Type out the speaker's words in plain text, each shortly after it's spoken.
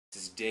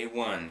Day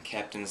 1,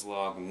 Captain's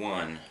Log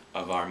 1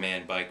 of our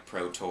Man Bike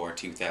Pro Tour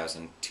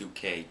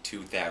 2K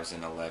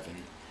 2011.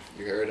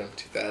 You heard him,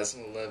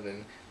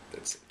 2011.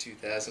 That's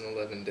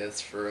 2011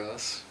 deaths for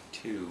us.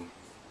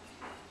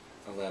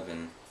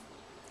 2/11.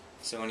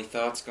 So any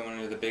thoughts going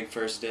into the big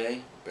first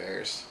day?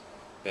 Bears.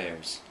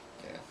 Bears.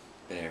 Yeah.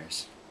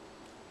 Bears.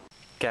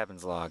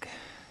 Captain's Log,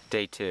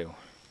 Day 2.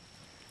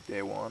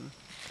 Day 1.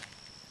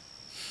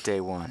 Day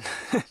 1.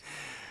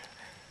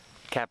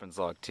 Captain's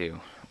Log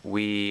 2.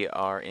 We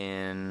are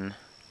in...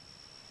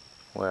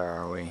 Where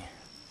are we?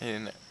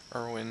 In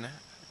Irving.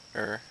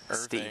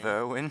 Steve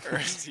Irwin?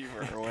 Steve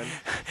Irwin.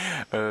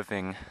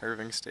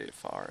 Irving State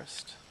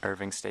Forest.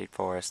 Irving State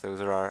Forest. Those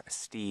are our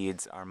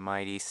steeds, our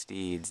mighty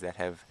steeds that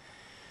have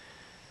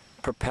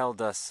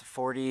propelled us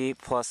 40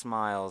 plus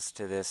miles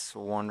to this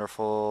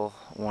wonderful,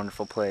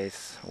 wonderful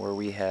place where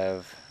we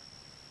have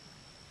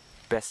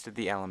bested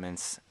the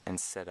elements and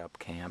set up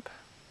camp.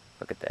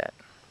 Look at that.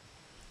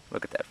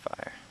 Look at that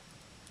fire.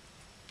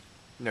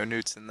 No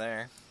newts in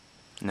there.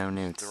 No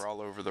newts. They're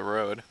all over the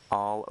road.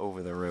 All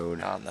over the road.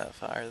 Not on that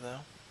fire, though.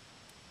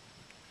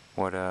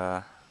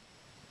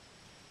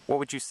 What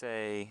would you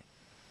say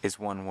is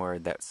one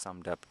word that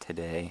summed up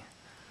today?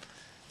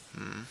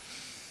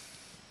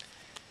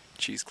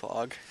 Cheese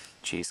clog.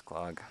 Cheese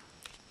clog.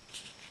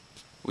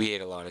 We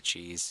ate a lot of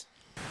cheese.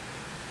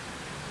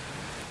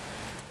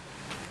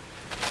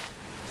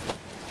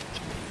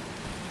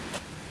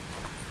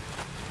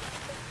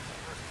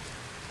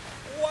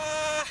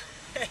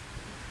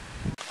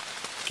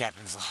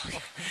 Captain's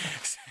Log.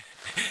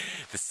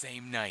 The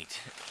same night,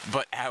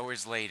 but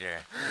hours later,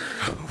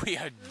 we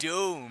are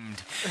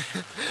doomed.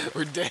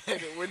 We're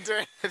dead. We're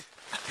dead.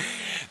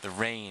 The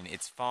rain,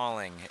 it's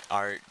falling.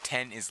 Our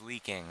tent is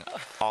leaking.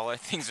 All our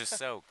things are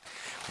soaked.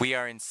 We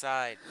are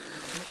inside.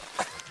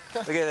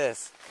 Look at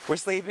this. We're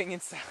sleeping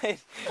inside.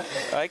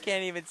 I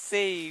can't even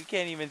see. You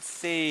can't even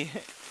see.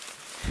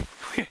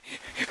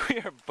 We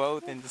are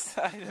both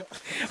inside of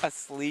a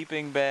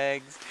sleeping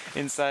bags,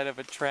 inside of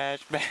a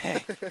trash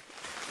bag.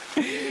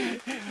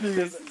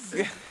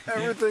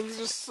 Everything's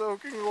just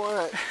soaking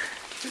wet.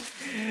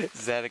 This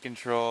is out of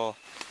control.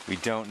 We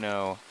don't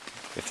know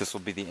if this will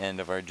be the end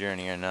of our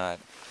journey or not,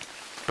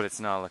 but it's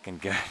not looking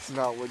good. It's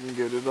not looking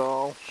good at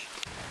all.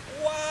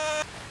 What?